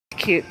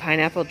cute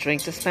pineapple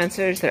drink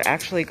dispensers. They're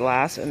actually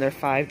glass and they're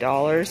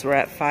 $5. We're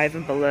at 5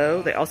 and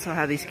below. They also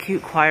have these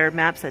cute Coir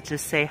maps that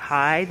just say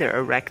hi. They're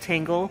a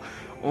rectangle,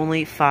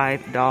 only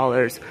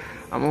 $5.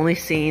 I'm only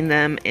seeing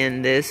them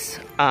in this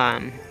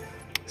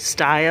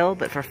style,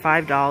 but for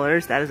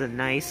 $5, that is a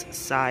nice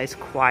size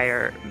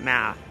Coir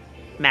mat.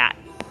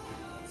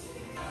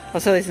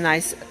 Also, these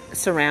nice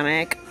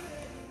ceramic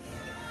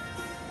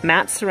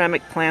matte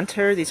ceramic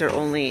planter. These are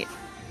only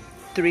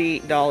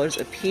 $3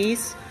 a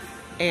piece,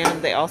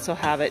 and they also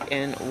have it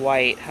in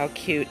white. How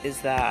cute is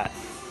that?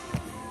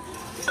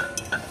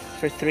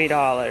 For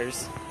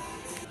 $3.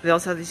 They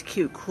also have these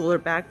cute cooler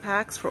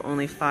backpacks for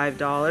only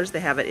 $5. They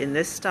have it in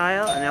this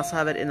style, and they also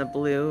have it in the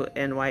blue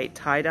and white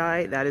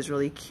tie-dye. That is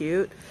really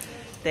cute.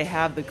 They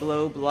have the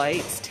globe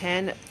lights,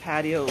 10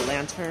 patio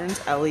lanterns,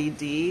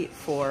 LED,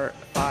 for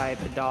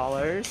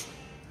 $5.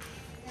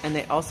 And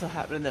they also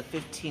have it in the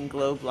 15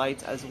 globe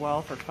lights as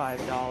well for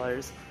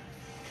 $5.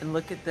 And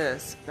look at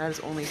this, that is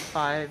only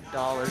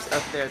 $5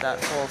 up there,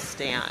 that whole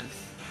stand.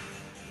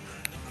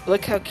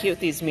 Look how cute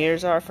these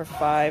mirrors are for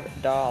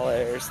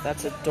 $5.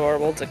 That's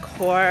adorable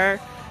decor.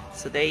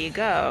 So there you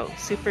go,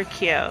 super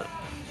cute.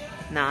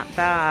 Not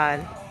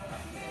bad.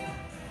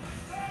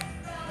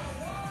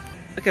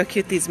 Look how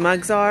cute these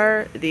mugs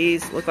are.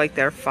 These look like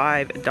they're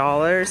 $5.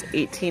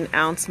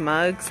 18-ounce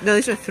mugs. No,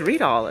 these are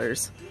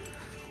 $3.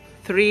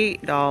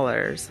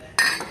 $3.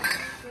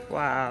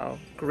 Wow,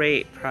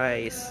 great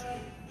price.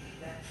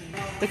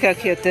 Look how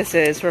cute this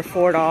is for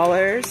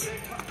 $4.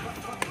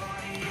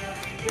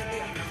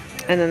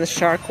 And then the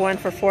shark one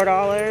for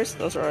 $4.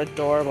 Those are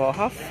adorable.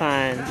 How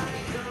fun.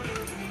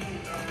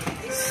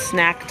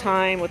 Snack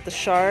time with the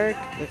shark,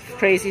 the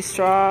crazy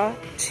straw,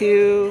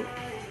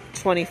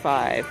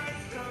 $2.25.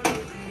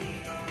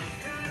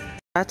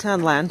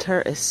 Rattan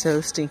lantern is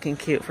so stinking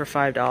cute for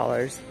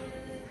 $5.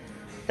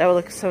 That would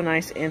look so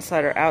nice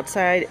inside or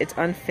outside. It's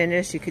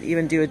unfinished. You could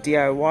even do a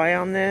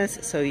DIY on this.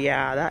 So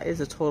yeah, that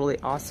is a totally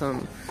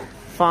awesome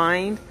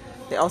find.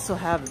 They also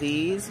have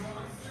these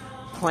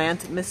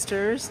plant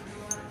misters.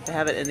 They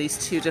have it in these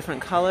 2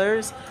 different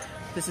colors.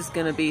 This is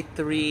gonna be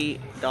 $3.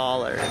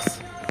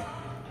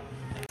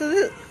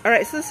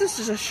 Alright, so this is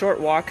just a short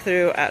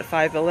walkthrough at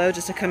Five Below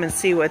just to come and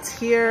see what's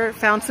here.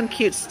 Found some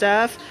cute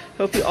stuff.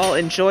 Hope you all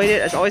enjoyed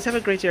it. As always, have a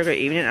great day or great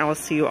evening. I will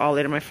see you all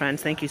later, my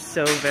friends. Thank you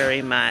so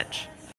very much.